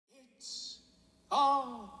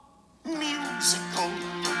A musical,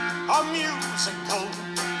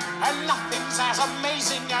 and nothing's as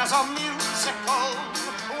amazing as a musical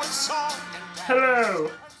with song and dance.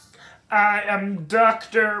 Hello, I am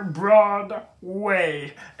Dr.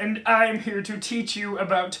 Broadway, and I'm here to teach you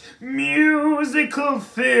about musical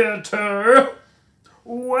theater.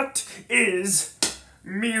 What is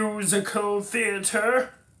musical theater?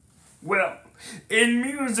 Well, in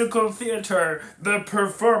musical theater, the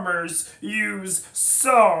performers use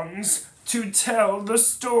songs to tell the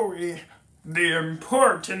story. The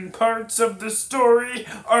important parts of the story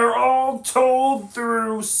are all told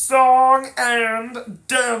through song and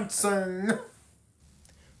dancing.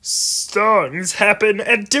 Songs happen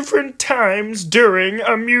at different times during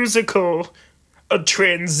a musical. A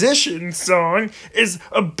transition song is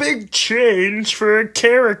a big change for a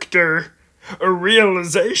character. A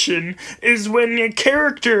realization is when a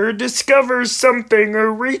character discovers something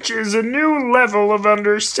or reaches a new level of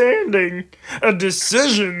understanding. A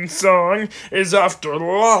decision song is after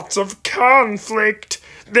lots of conflict.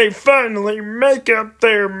 They finally make up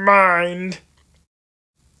their mind.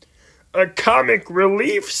 A comic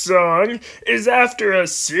relief song is after a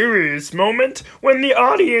serious moment when the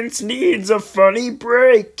audience needs a funny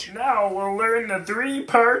break. Now we'll learn the 3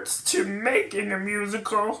 parts to making a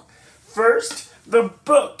musical. First, the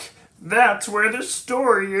book. That's where the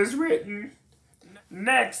story is written.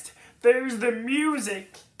 Next, there's the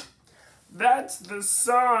music. That's the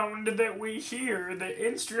sound that we hear, the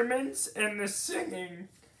instruments and the singing.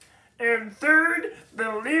 And third,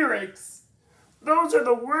 the lyrics. Those are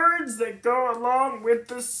the words that go along with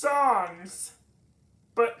the songs.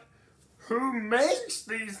 But who makes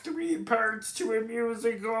these 3 parts to a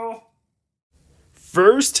musical?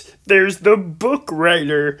 First, there's the book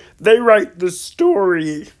writer. They write the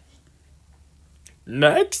story.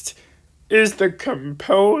 Next is the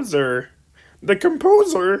composer. The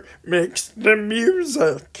composer makes the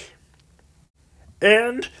music.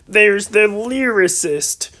 And there's the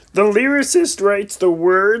lyricist. The lyricist writes the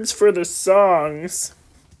words for the songs.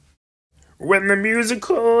 When the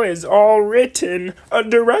musical is all written, a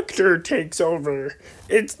director takes over.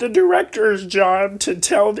 It's the director's job to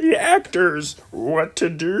tell the actors what to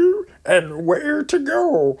do and where to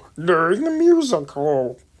go during the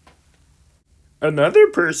musical. Another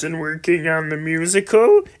person working on the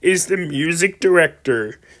musical is the music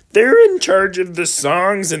director. They're in charge of the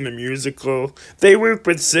songs in the musical. They work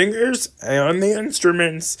with singers and the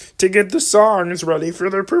instruments to get the songs ready for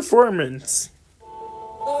their performance.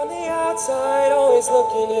 On the outside, always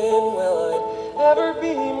looking in, will I ever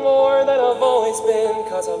be more than I've always been?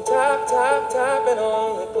 'Cause I'm tapping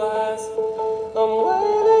on the glass. I'm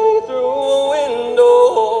waiting through a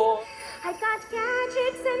window. I've got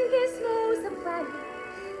gadgets and gizmos aplenty.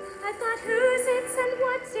 I've got who's its and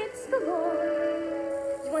what's its galore.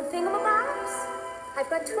 You want thingamabobs? I've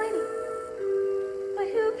got 20. But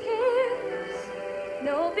who cares?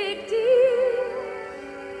 No big deal.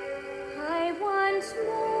 I want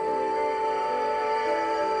more.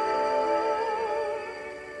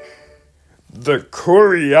 The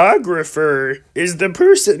choreographer is the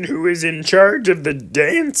person who is in charge of the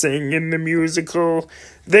dancing in the musical.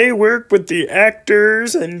 They work with the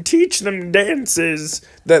actors and teach them dances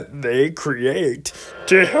that they create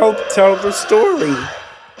to help tell the story.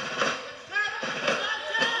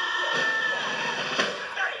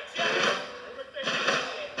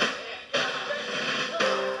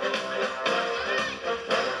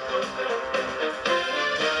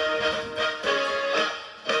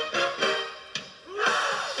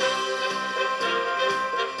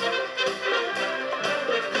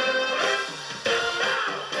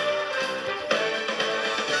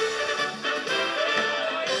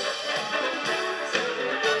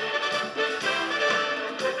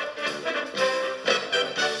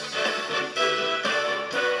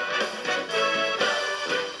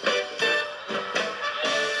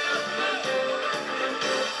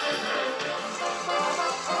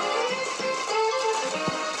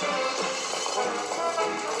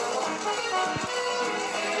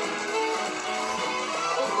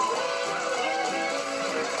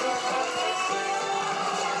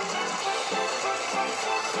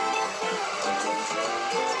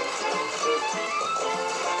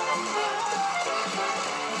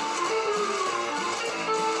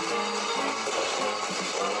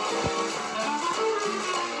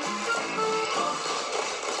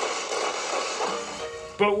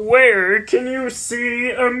 But where can you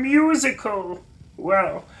see a musical?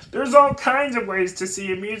 Well, there's all kinds of ways to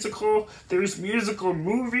see a musical. There's musical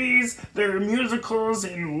movies, there are musicals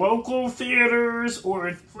in local theaters, or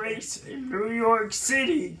a place in New York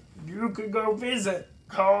City you could go visit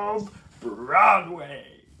called Broadway.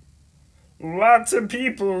 Lots of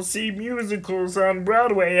people see musicals on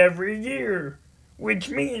Broadway every year, which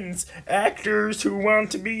means actors who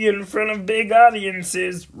want to be in front of big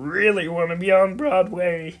audiences really want to be on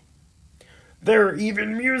Broadway. There are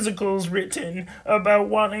even musicals written about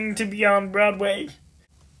wanting to be on Broadway.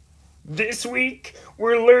 This week,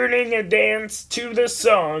 we're learning a dance to the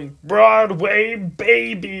song Broadway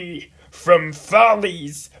Baby from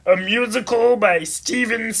Follies, a musical by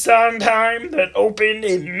Stephen Sondheim that opened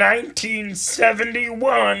in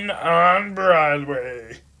 1971 on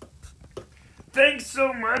Broadway. Thanks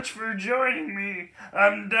so much for joining me.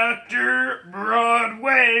 I'm Dr.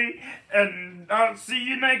 Broadway, and I'll see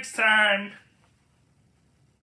you next time.